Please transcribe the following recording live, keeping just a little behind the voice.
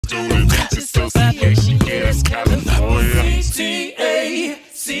student. She's so scared she gets California. CTA,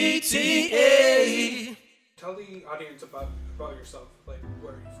 CTA. Tell the audience about yourself, like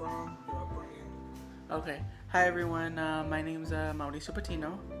where are you from, your upbringing. Okay. Hi everyone. My name's Mauricio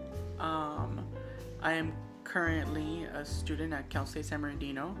Patino. I am currently a student at Cal State San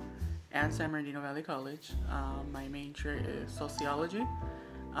Bernardino and San Bernardino Valley College. My major is sociology.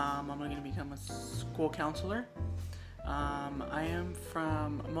 I'm going to become a school counselor. I am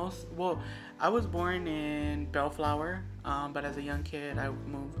from I was born in Bellflower, but as a young kid,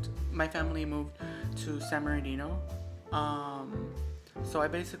 my family moved to San Bernardino. So I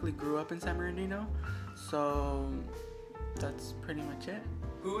basically grew up in San Bernardino. So that's pretty much it.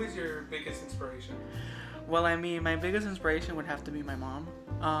 Who is your biggest inspiration? Well, I mean, my biggest inspiration would have to be my mom.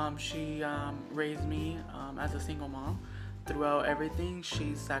 She raised me as a single mom. Throughout everything,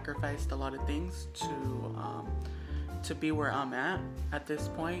 she sacrificed a lot of things to be where I'm at this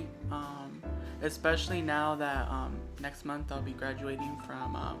point. Especially now that next month I'll be graduating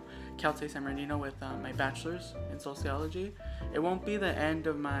from Cal State San Bernardino with my bachelor's in sociology. It won't be the end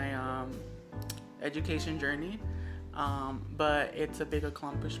of my education journey, but it's a big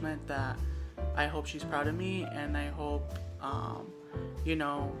accomplishment that I hope she's proud of me, and I hope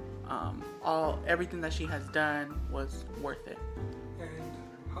everything that she has done was worth it. And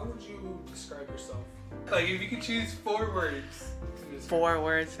how would you describe yourself? Like if you could choose 4 words.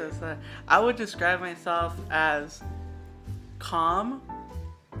 I would describe myself as calm,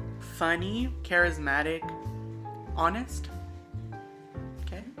 funny, charismatic, honest.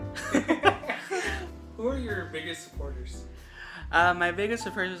 Okay. Who are your biggest supporters? My biggest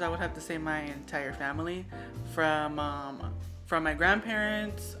supporters, I would have to say my entire family, from my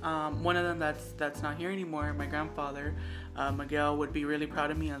grandparents. One of them that's not here anymore, my grandfather, Miguel, would be really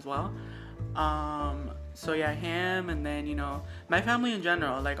proud of me as well. So yeah, him, and then my family in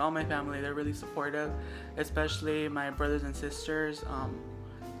general, like all my family, they're really supportive, especially my brothers and sisters,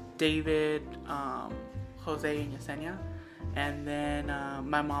 David, Jose, and Yesenia, and then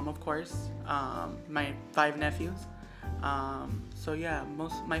my mom, of course, my 5 nephews. So yeah,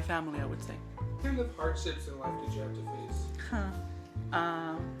 my family, I would say. What kind of hardships in life did you have to face?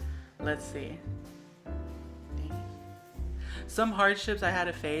 Let's see. Some hardships I had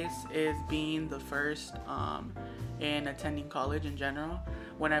to face is being the first in attending college in general.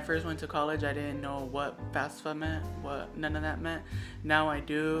 When I first went to college, I didn't know what FAFSA meant, what none of that meant. Now I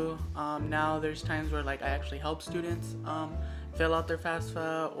do. Now there's times where I actually help students fill out their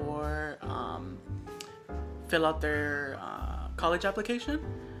FAFSA or fill out their college application,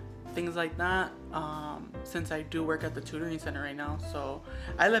 things like that. Since I do work at the tutoring center right now, so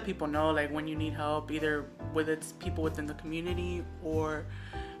I let people know when you need help, either whether it's people within the community or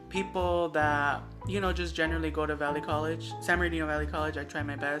people that just generally go to Valley College, San Bernardino Valley College. I try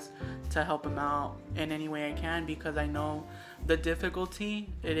my best to help them out in any way I can, because I know the difficulty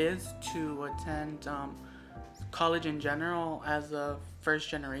it is to attend college in general as a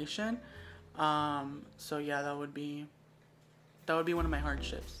first generation. So yeah, that would be one of my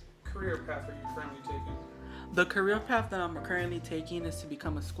hardships. Career path are you currently taking? The career path that I'm currently taking is to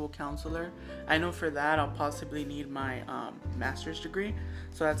become a school counselor. I know for that I'll possibly need my master's degree,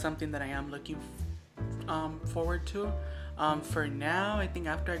 so that's something that I am looking forward to. For now, I think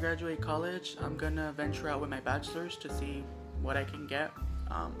after I graduate college, I'm gonna venture out with my bachelor's to see what I can get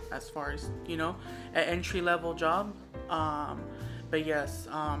as far as an entry-level job. But yes,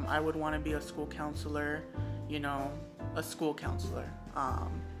 I would want to be a school counselor,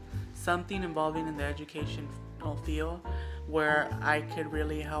 something involving in the educational field where I could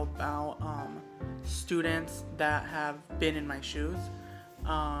really help out students that have been in my shoes.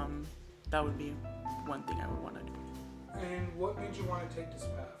 That would be one thing I would want to do. And what made you want to take this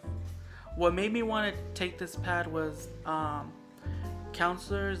path? What made me want to take this path was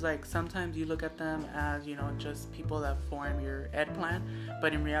counselors. Sometimes you look at them as just people that form your ed plan,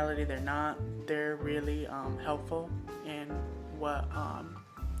 but in reality they're not. They're really helpful in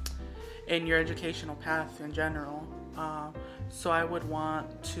in your educational path in general. So I would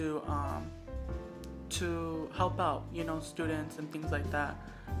want to help out students and things like that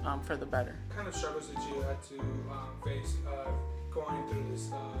for the better. What kind of struggles did you have to face going through this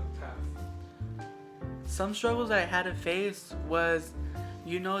path? Some struggles I had to face was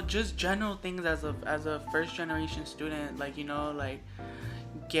just general things as a first generation student,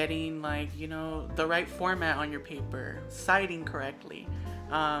 getting the right format on your paper, citing correctly,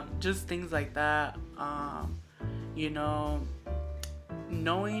 just things like that.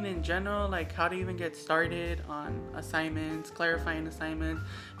 Knowing in general how to even get started on assignments, clarifying assignments,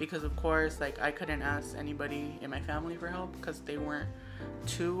 because of course I couldn't ask anybody in my family for help because they weren't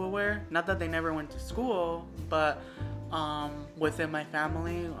too aware. Not that they never went to school, but within my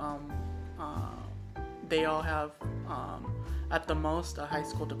family, they all have at the most a high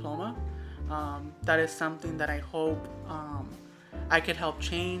school diploma. That is something that I hope I could help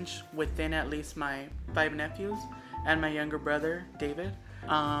change within at least my 5 nephews and my younger brother David.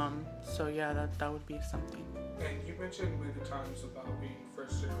 So yeah, that would be something. And you mentioned many times about being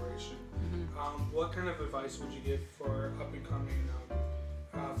first generation. What kind of advice would you give for up and coming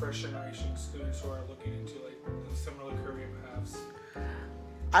first generation students who are looking into like similar career paths?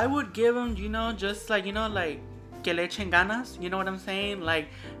 I would give them, just like, que le echen ganas, you know what I'm saying? Like,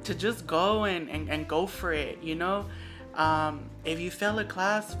 to just go and go for it, if you fail a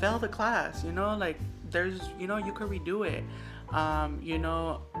class, fail the class, like, there's, you could redo it,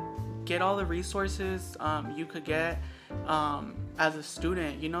 get all the resources you could get as a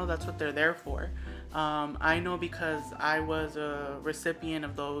student, that's what they're there for. I know because I was a recipient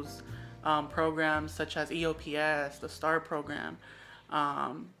of those programs such as EOPS, the STAR program,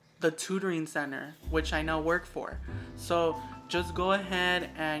 the tutoring center, which I now work for. So just go ahead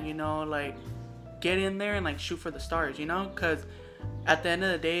and, get in there and shoot for the stars, because at the end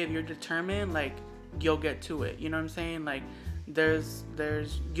of the day, if you're determined, you'll get to it. You know what I'm saying?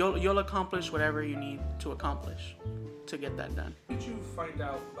 You'll accomplish whatever you need to accomplish to get that done. How did you find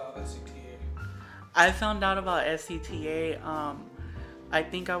out about SCTA? I found out about SCTA. I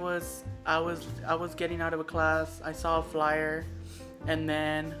think I was getting out of a class. I saw a flyer, and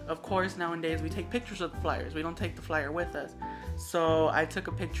then of course nowadays we take pictures of the flyers. We don't take the flyer with us. So I took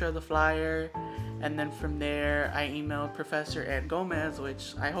a picture of the flyer, and then from there I emailed Professor Ed Gomez,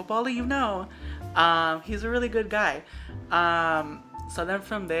 which I hope all of you know. He's a really good guy. So then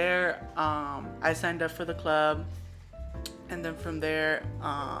from there, I signed up for the club. And then from there,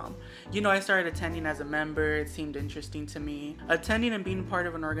 I started attending as a member. It seemed interesting to me. Attending and being part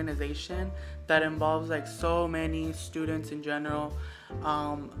of an organization that involves so many students in general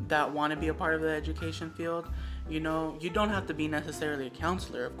that want to be a part of the education field. You don't have to be necessarily a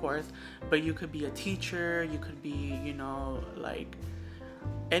counselor, of course, but you could be a teacher. You could be,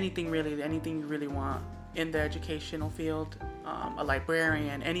 anything you really want in the educational field, a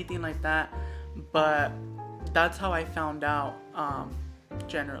librarian, anything like that. But that's how I found out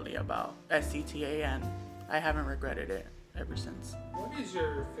generally about SCTA, and I haven't regretted it ever since. What is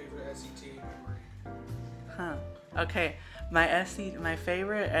your favorite SCTA memory? Okay, my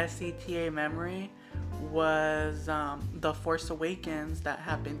favorite SCTA memory was the Force Awakens that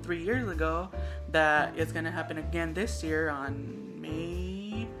happened 3 years ago, that is going to happen again this year on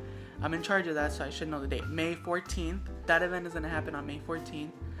May. I'm in charge of that, so I should know the date. May 14th. That event is going to happen on May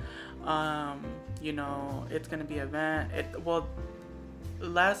 14th. It's gonna be an event.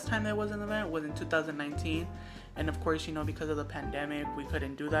 Last time there was an event was in 2019, and of course, because of the pandemic, we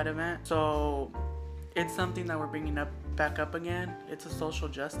couldn't do that event. So it's something that we're bringing back up again. It's a social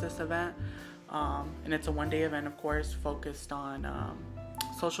justice event, and it's a one-day event, of course, focused on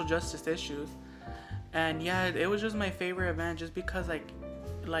social justice issues. And yeah, it was just my favorite event, just because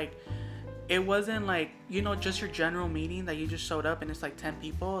it wasn't just your general meeting that you just showed up and it's 10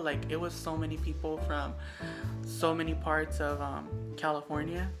 people. It was so many people from so many parts of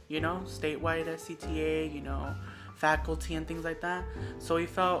California, statewide SCTA, faculty and things like that. So we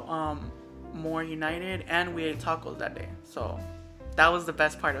felt more united, and we ate tacos that day. So that was the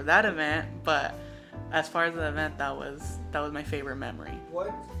best part of that event. But as far as the event, that was my favorite memory.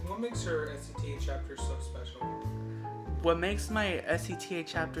 What makes your SCTA chapter so special? What makes my SCTA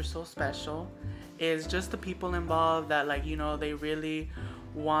chapter so special is just the people involved that they really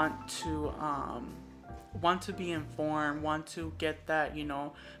want to be informed, want to get that,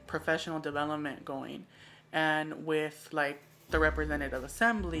 professional development going. And with the representative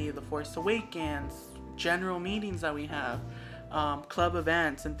assembly, the Force Awakens, general meetings that we have, club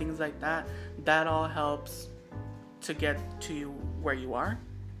events and things like that, that all helps to get to you where you are.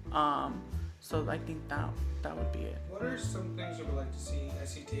 So I think that would be it. What are some things you would like to see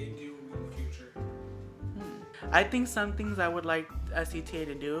SCTA do in the future? I think some things I would like SCTA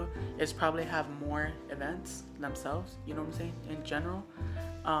to do is probably have more events themselves, you know what I'm saying, in general,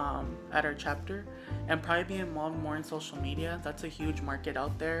 at our chapter, and probably be involved more in social media. That's a huge market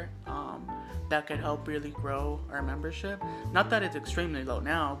out there that could help really grow our membership. Not that it's extremely low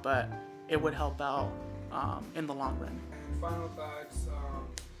now, but it would help out in the long run. And final thoughts,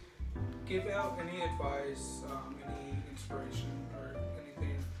 give out any advice, any inspiration or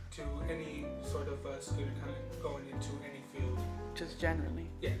anything to any sort of student kind of going into any field. Just generally.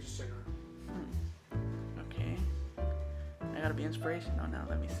 Yeah, just generally. Okay. gotta be inspirational now.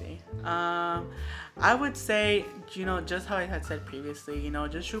 Let me see. I would say, you know, just how I had said previously, you know,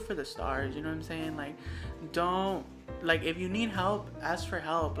 just shoot for the stars. You know what I'm saying? Like, don't, like, if you need help, ask for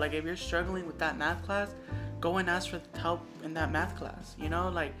help. Like, if you're struggling with that math class, go and ask for help in that math class. You know,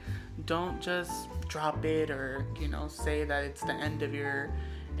 like, don't just drop it or, you know, say that it's the end of your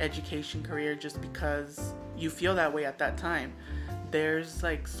education career just because you feel that way at that time. There's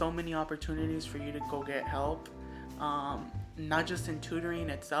like so many opportunities for you to go get help, not just in tutoring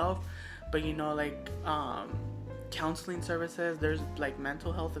itself, but you know, like counseling services. There's like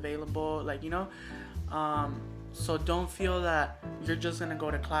mental health available, like, you know, so don't feel that you're just gonna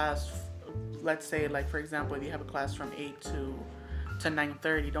go to class. Let's say, like, for example, if you have a class from 8 to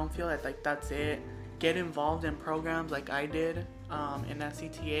 9:30, don't feel that like that's it. Get involved in programs like I did in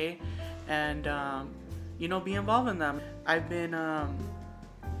SCTA, and you know, be involved in them. I've been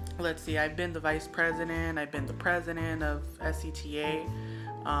let's see, I've been the vice president, I've been the president of SCTA,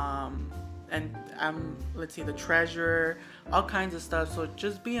 and I'm, let's see, the treasurer, all kinds of stuff. So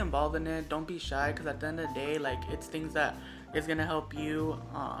just be involved in it. Don't be shy, because at the end of the day, like, it's things that is gonna help you,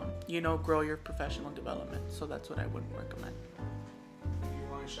 you know, grow your professional development. So that's what I would recommend. Do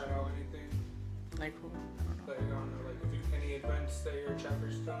you want to shout out anything? Like who? I don't know. Like, I don't know, like, if you, any events that your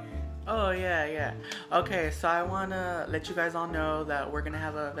chapter's doing? Oh, yeah. Okay, so I want to let you guys all know that we're going to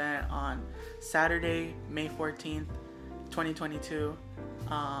have an event on Saturday, May 14th, 2022,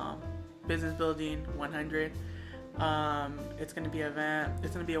 Business Building 100. It's going to be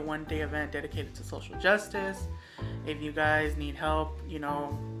it's going to be a one-day event dedicated to social justice. If you guys need help, you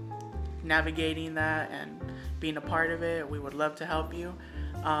know, navigating that and being a part of it, we would love to help you.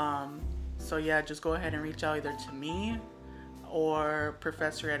 So yeah, just go ahead and reach out either to me or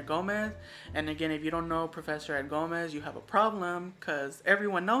Professor Ed Gomez. And again, if you don't know Professor Ed Gomez, you have a problem, because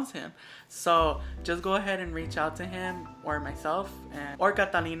everyone knows him. So just go ahead and reach out to him or myself, or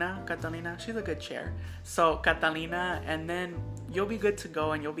Catalina, she's a good chair. So Catalina, and then you'll be good to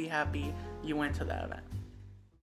go and you'll be happy you went to that event.